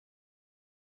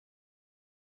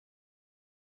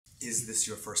Is this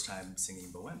your first time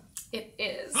singing Bohème? It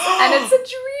is. And it's a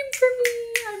dream for me.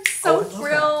 I'm so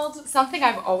thrilled. That. Something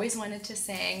I've always wanted to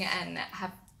sing and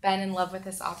have been in love with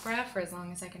this opera for as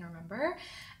long as I can remember.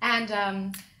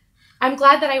 And I'm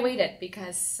glad that I waited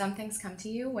because some things come to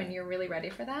you when you're really ready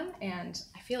for them. And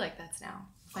I feel like that's now.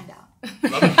 Find out.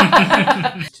 Love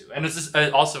it. And this is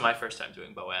also my first time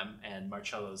doing Bohème, and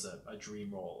Marcello's a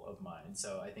dream role of mine.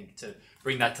 So I think to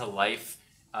bring that to life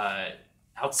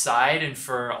outside and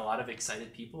for a lot of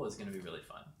excited people is going to be really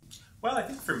fun. Well, I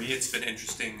think for me it's been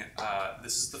interesting.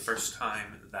 This is the first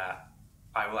time that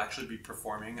I will actually be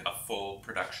performing a full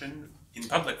production in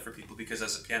public for people, because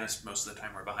as a pianist most of the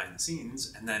time we're behind the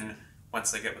scenes, and then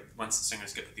once the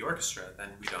singers get with the orchestra, then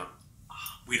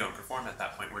we don't perform at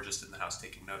that point. We're just in the house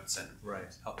taking notes and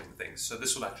helping things. So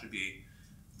this will actually be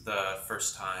the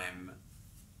first time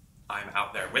I'm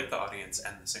out there with the audience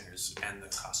and the singers and the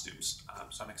costumes.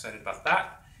 So I'm excited about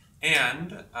that.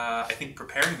 And I think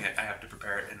preparing it, I have to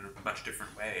prepare it in a much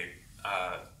different way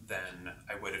than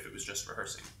I would if it was just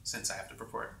rehearsing, since I have to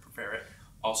prepare it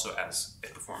also as a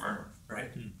performer, right?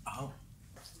 Oh.